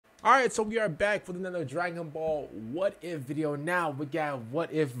Alright, so we are back with another Dragon Ball What If video. Now we got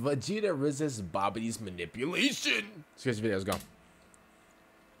what if Vegeta resists Babidi's manipulation. Let's get this video, let's go.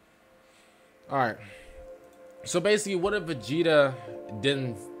 Alright. So basically, what if Vegeta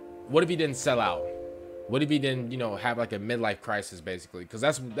didn't, what if he didn't sell out? What if he didn't, you know, have like a midlife crisis basically? Because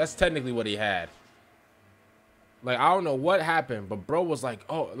that's technically what he had. Like, I don't know what happened, but bro was like,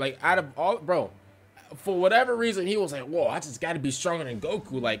 oh, like out of all, bro, for whatever reason, he was like, whoa, I just got to be stronger than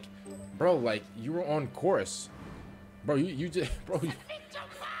Goku. Like, bro, like, you were on course. Bro, you just, bro.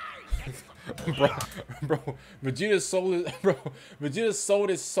 bro, Vegeta sold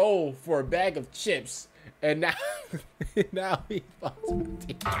his soul for a bag of chips. And now, now he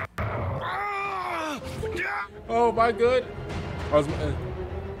fucks Vegeta. Oh, my good.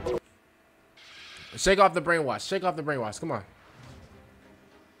 Shake off the brainwash. Shake off the brainwash. Come on.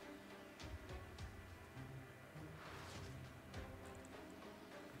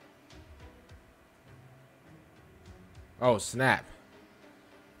 Oh, snap.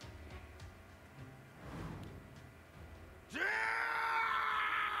 Wait,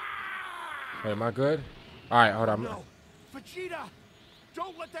 am I good? All right, hold on. No, Vegeta,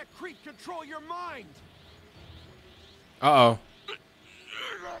 don't let that creep control your mind. Uh-oh.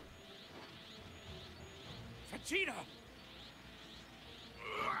 Vegeta.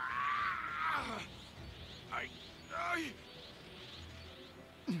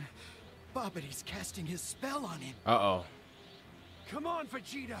 Babidi's casting his spell on him. Uh-oh. Come on,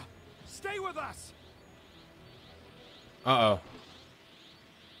 Vegeta. Stay with us. Uh-oh.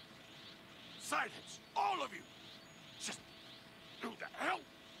 Silence, all of you. Just who the hell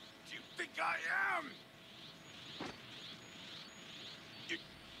do you think I am? You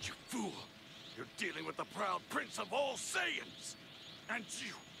fool. You're dealing with the proud prince of all Saiyans. And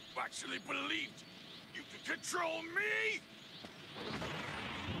you actually believed you could control me?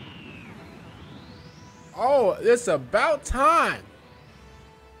 Oh, it's about time.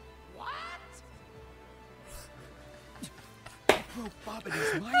 What?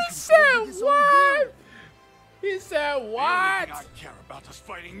 He said what? He said what? The only thing I care about is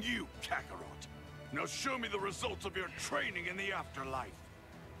fighting you, Kakarot. Now show me the results of your training in the afterlife.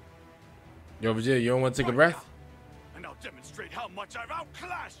 Yo, Vegeta, you don't want to take a breath? And I'll demonstrate how much I've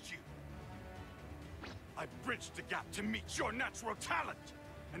outclassed you. I bridged the gap to meet your natural talent.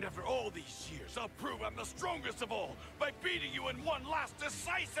 And after all these years, I'll prove I'm the strongest of all by beating you in one last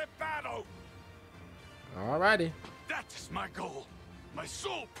decisive battle. Alrighty. That is my goal. My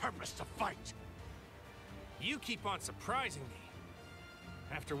sole purpose to fight. You keep on surprising me.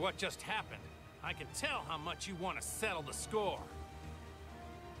 After what just happened, I can tell how much you want to settle the score.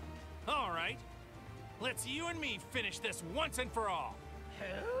 All right. Let's you and me finish this once and for all.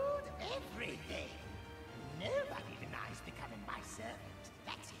 Hold everything. Nobody denies becoming my servant.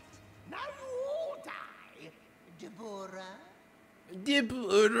 That's it. Now you all die, Deborah.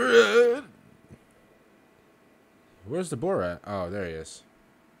 Deborah. Where's Deborah at? Oh, there he is.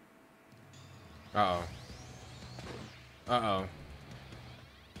 Uh-oh. Uh-oh.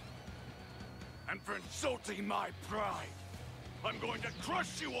 And for insulting my pride, I'm going to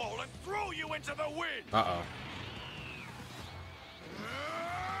crush you all and throw you into the wind. Uh-oh.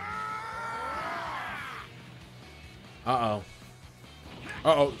 Uh-oh.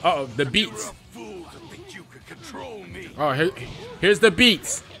 Uh-oh. Uh-oh. The beats. You're a fool to think you could control me. Oh, here's the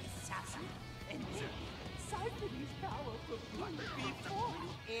beats.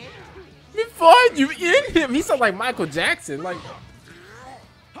 Before you in him, he sounds like Michael Jackson. Like,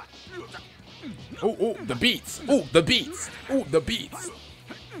 oh, the beats. Oh, the beats. Oh, the beats.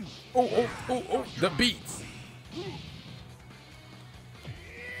 Oh, the beats.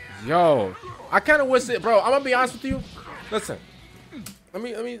 Yo, I kind of wish it, bro. I'm gonna be honest with you. Listen, let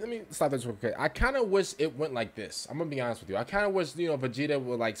me stop this real quick. I kind of wish it went like this. I'm gonna be honest with you. I kind of wish, you know, Vegeta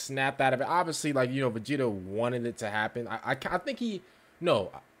would like snap out of it. Obviously, like, you know, Vegeta wanted it to happen. I think he,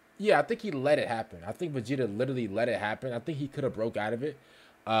 no, yeah, I think he let it happen. I think Vegeta literally let it happen. I think he could have broke out of it,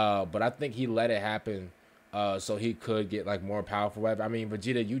 but I think he let it happen so he could get like more powerful. Whatever. I mean,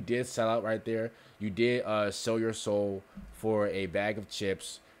 Vegeta, you did sell out right there. You did sell your soul for a bag of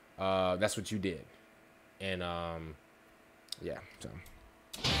chips. That's what you did. And yeah, so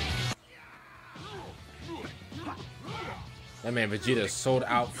that man Vegeta sold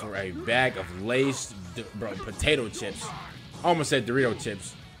out for a bag of Lay's, bro, potato chips. I almost said Dorito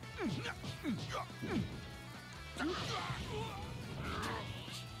chips.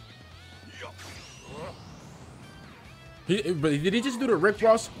 Did he just do the Rick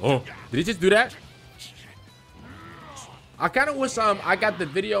Ross? Oh, did he just do that? I kind of wish I got the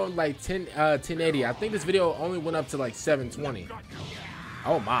video like 1080. I think this video only went up to like 720.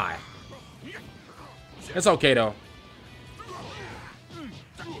 Oh my. It's okay though.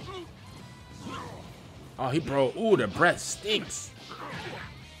 Oh, he broke. Ooh, the breath stinks.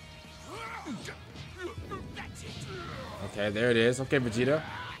 Okay, there it is. Okay, Vegeta.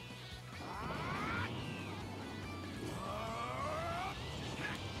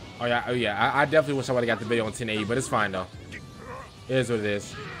 Oh yeah. I definitely wish I would have got the video on 1080, but it's fine though. It is what it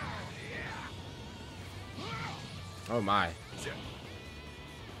is. Oh my.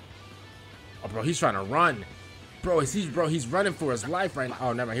 Oh, bro, he's trying to run. Bro, he's running for his life right now.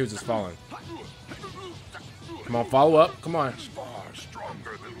 Oh, never mind. He was just falling. Come on, follow up. Come on. Far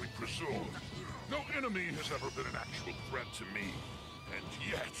stronger than we presumed. No enemy has ever been an actual threat to me. And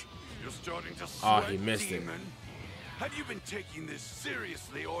yet, You're starting to sweat, Oh, he missed it. demon. Have you been taking this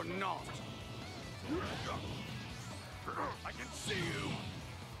seriously or not? I can see you.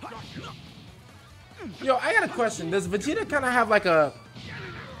 Yo, I got a question. Does Vegeta kind of have like a...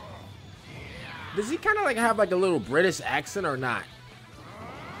 Does he kind of like have like a little British accent or not?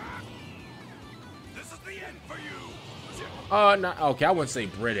 This is the end for you. No, okay, I wouldn't say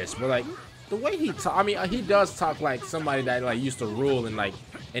British, but like the way he talk, I mean, he does talk like somebody that like used to rule in like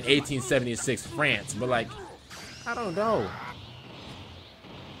in 1876 France, but like I don't know.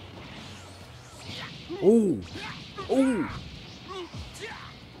 Ooh, ooh.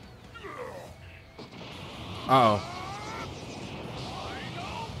 Uh-oh.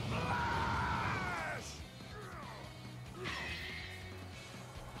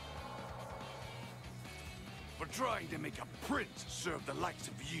 For trying to make a prince serve the likes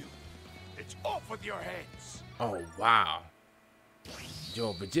of you. It's off with your heads. Oh, wow.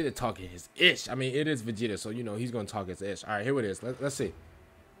 Yo, Vegeta talking his ish. I mean, it is Vegeta, so, you know, he's going to talk his ish. All right, here it is. Let's see.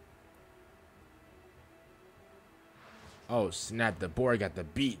 Oh, snap. The boy got the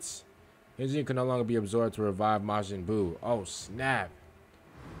beats. Vegeta can no longer be absorbed to revive Majin Buu. Oh, snap.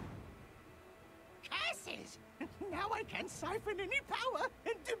 Curses! Now I can't siphon any power,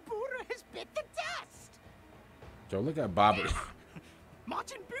 and Dabura has bit the dust! Yo, look at Babidi.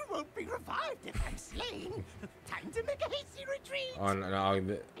 Majin Buu won't be revived if I'm slain. Time to make a hasty retreat. Oh,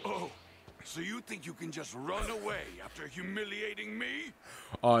 no. Oh, so you think you can just run away after humiliating me?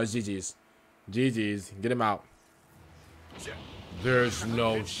 Oh, it's GG's. GG's. Get him out. There's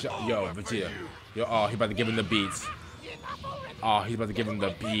no shot. Yo, Vegeta. Yo, oh, he about to give him the beats. Oh, he's about to give him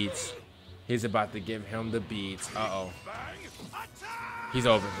the beats. He's about to give him the beats. Uh-oh. He's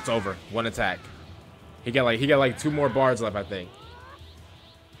over. It's over. One attack. He got like 2 more bars left, I think.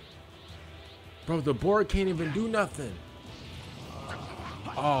 Bro, the board can't even do nothing.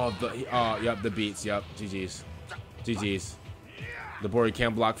 Oh, yep, the beats. Yep, GG's. GG's. The board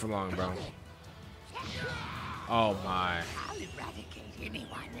can't block for long, bro. Oh my. I'll eradicate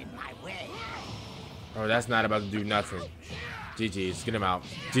anyone in my way. Oh, that's not about to do nothing. GG's, get him out.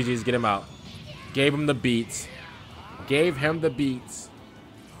 GG's, get him out. Gave him the beats. Gave him the beats.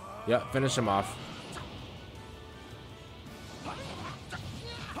 Yep, finish him off.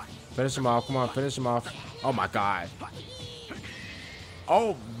 Finish him off. Come on, finish him off. Oh my god.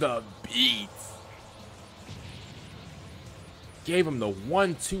 Oh, the beats. Gave him the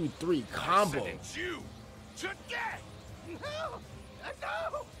 1, 2, 3 combo. You today. No!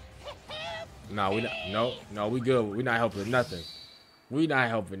 No, we not. No, we good. We not helping nothing. We not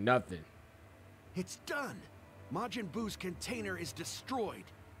helping nothing. It's done. Majin Buu's container is destroyed.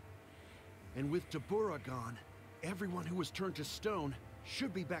 And with Dabura gone, everyone who was turned to stone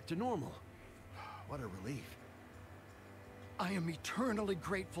should be back to normal. What a relief. I am eternally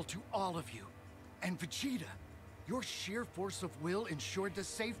grateful to all of you. And Vegeta, your sheer force of will ensured the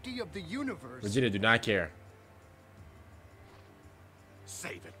safety of the universe. Vegeta do not care.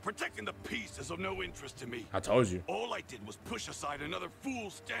 Save it. Protecting the peace is of no interest to me. I told you. All I did was push aside another fool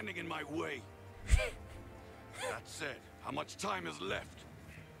standing in my way. That said, how much time is left?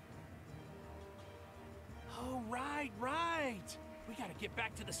 Oh, right. We gotta get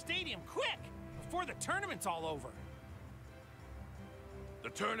back to the stadium quick, before the tournament's all over. The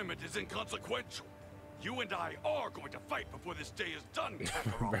tournament is inconsequential. You and I are going to fight before this day is done,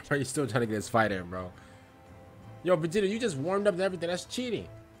 Kakarot. Bro, you still trying to get this fight in, bro. Yo, Vegeta, you just warmed up to everything. That's cheating.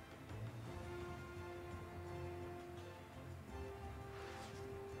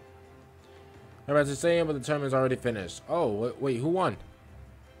 Everybody's saying, but the tournament's already finished. Oh, wait, who won?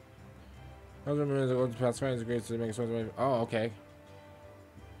 Oh, okay.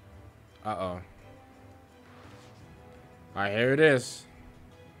 Uh-oh. Alright, here it is.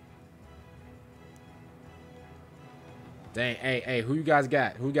 Dang, hey, who you guys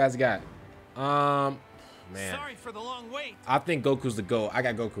got? Man. Sorry for the long wait. I think Goku's the GOAT. I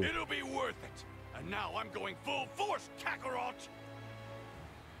got Goku. It'll be worth it. And now I'm going full force, Kakarot.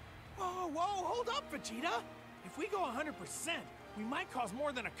 whoa, hold up, Vegeta. If we go 100%, we might cause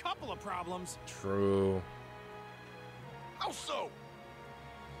more than a couple of problems. True. How so?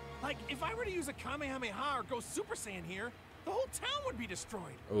 Like, if I were to use a Kamehameha or go Super Saiyan here, the whole town would be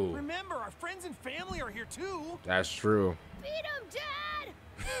destroyed. Ooh. Remember, our friends and family are here too. That's true. Beat him, Dad!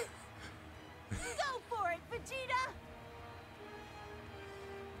 Go for it, Vegeta!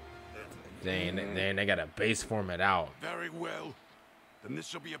 Dang, they gotta base form it out. Very well. Then this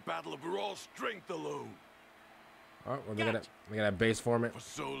shall be a battle of raw strength alone. Oh, well, they gotta base form it. For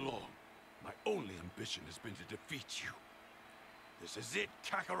so long, my only ambition has been to defeat you. This is it,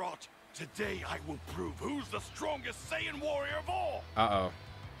 Kakarot. Today I will prove who's the strongest Saiyan warrior of all. Uh-oh.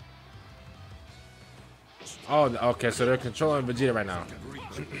 Oh, okay, so they're controlling Vegeta right now.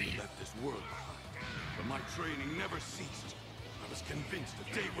 Left this world behind, but my training never ceased. I was convinced the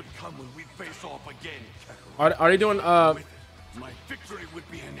day would come when we'd face off again, Kakarot. Are they doing With it, my victory would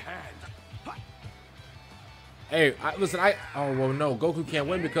be in hand. Hey, listen, oh well, no, Goku can't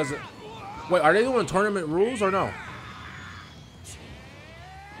win because wait, are they doing tournament rules or no?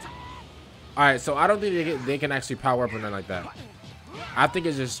 All right, so I don't think they can actually power up or nothing like that. I think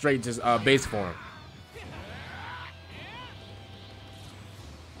it's just straight base form.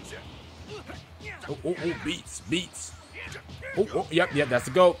 Oh, beats. Oh, yep, that's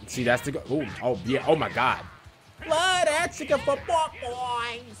the goat. See, that's the goat. Oh, yeah, oh my God. Blood action for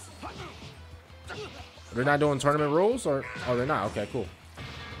boys. They're not doing tournament rules, or oh, they're not. Okay, cool.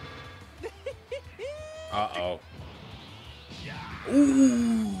 Uh-oh.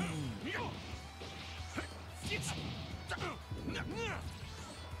 Ooh.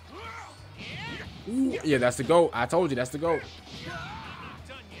 Ooh. Yeah, that's the goat. I told you, that's the goat.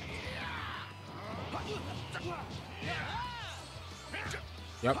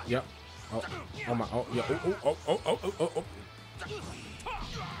 Yep. Oh my. Oh yeah. Oh.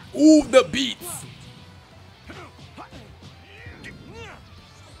 Ooh, the beats.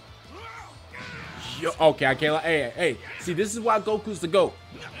 Yo, okay, I can't. Hey. See, this is why Goku's the GOAT.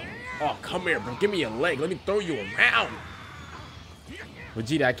 Oh, come here, bro. Give me your leg. Let me throw you around.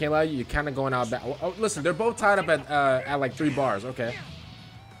 Vegeta, I can't lie. You're kind of going out back. Oh, listen, they're both tied up at like 3 bars. Okay.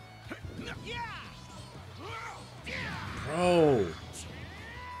 Bro.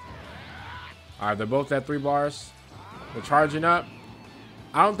 All right, they're both at 3 bars. They're charging up.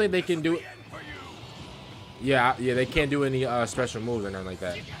 I don't think they can do. Yeah, they can't do any special moves or nothing like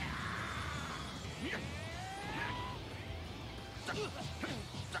that.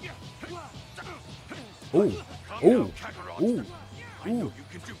 Ooh. I know you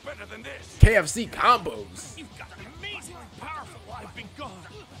can do better than this. KFC combos. You've got amazingly powerful while I've been gone.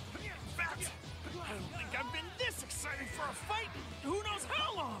 In fact, I don't think I've been this excited for a fight in who knows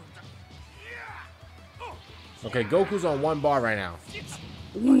how long. Okay, Goku's on 1 bar right now.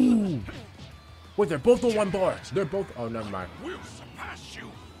 Ooh. Wait, they're both on 1 bar. They're both. Oh, never mind. We'll surpass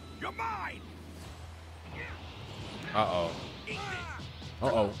you. You're mine. Uh-oh.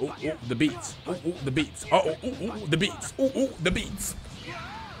 Uh-oh. Ooh, the beats. Ooh, the beats. Uh-oh. Ooh, the beats. Ooh, the beats.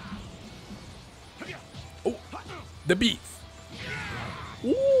 Ooh, the beats.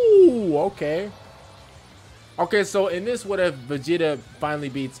 Ooh, okay. Okay, so in this, what if Vegeta finally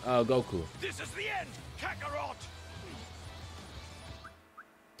beats Goku? This is the end, Kakarot.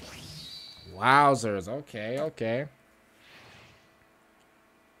 Wowzers. Okay.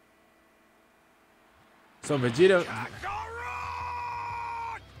 So Vegeta. Kakarot!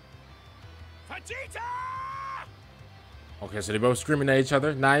 Vegeta! Okay, so they're both screaming at each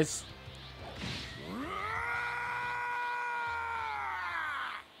other. Nice.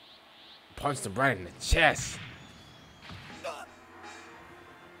 Punched him right in the chest.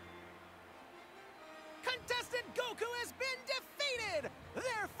 Contestant Goku has been defeated.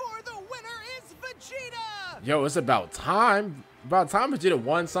 Therefore, the winner is Vegeta. Yo, it's about time. About time Vegeta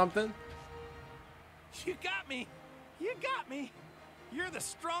won something. You got me. You're the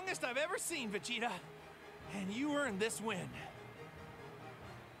strongest I've ever seen, Vegeta. And you earned this win.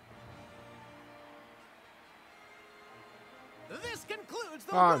 This concludes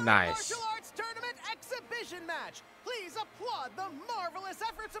the Oh, World nice. Martial Arts Tournament exhibition match. Please applaud the marvelous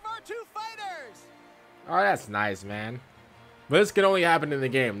efforts of our 2 fighters. Oh, that's nice, man. But this can only happen in the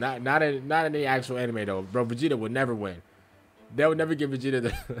game, not in the actual anime though. Bro, Vegeta would never win. They would never give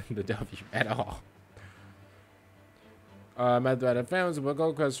Vegeta the W at all. Mathematical families, but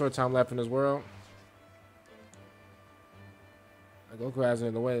Goku has short time left in this world. Goku has it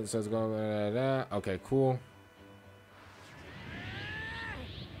in the way. It says go. Okay, cool.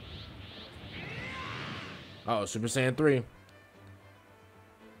 Oh, Super Saiyan 3.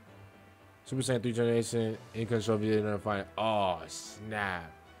 Super Saiyan 3 generation in control of Vegeta fight. Oh,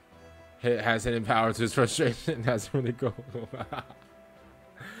 snap. has hidden power to his frustration. That's really cool.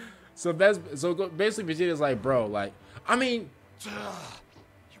 So basically Vegeta's like, bro, like, I mean,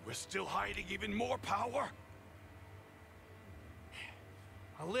 You were still hiding even more power?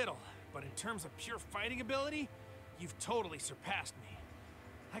 A little, but in terms of pure fighting ability, you've totally surpassed me.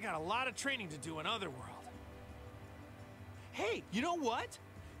 I got a lot of training to do in Otherworld. Hey, you know what?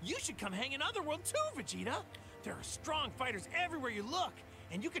 You should come hang in Otherworld too, Vegeta. There are strong fighters everywhere you look,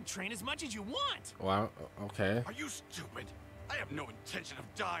 and you can train as much as you want. Wow, okay. Are you stupid? I have no intention of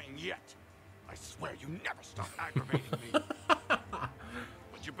dying yet. I swear you never stop aggravating me.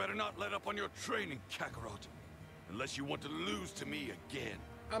 But you better not let up on your training, Kakarot. Unless you want to lose to me again.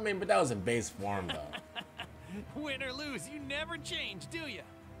 I mean, but that was in base form, though. Win or lose, you never change, do you?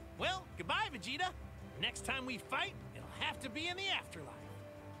 Well, goodbye, Vegeta. Next time we fight, it'll have to be in the afterlife.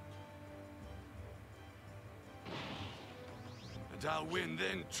 And I'll win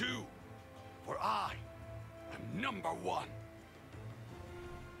then too. For I am #1.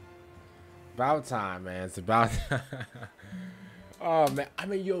 About time, man. It's about time. Oh, man. I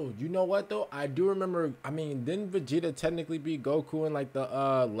mean, yo, you know what, though? I do remember, I mean, didn't Vegeta technically beat Goku in, like, the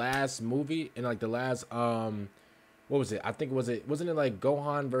last movie? In, like, the last, what was it? I think, wasn't it, like,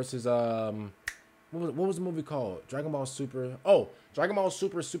 Gohan versus, what was the movie called? Dragon Ball Super. Oh, Dragon Ball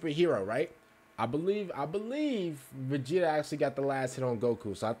Super Superhero, right? I believe Vegeta actually got the last hit on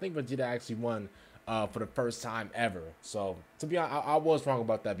Goku. So I think Vegeta actually won for the first time ever. So to be honest, I was wrong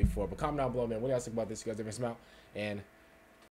about that before. But comment down below, man. What do you guys think about this? You guys ever smell? And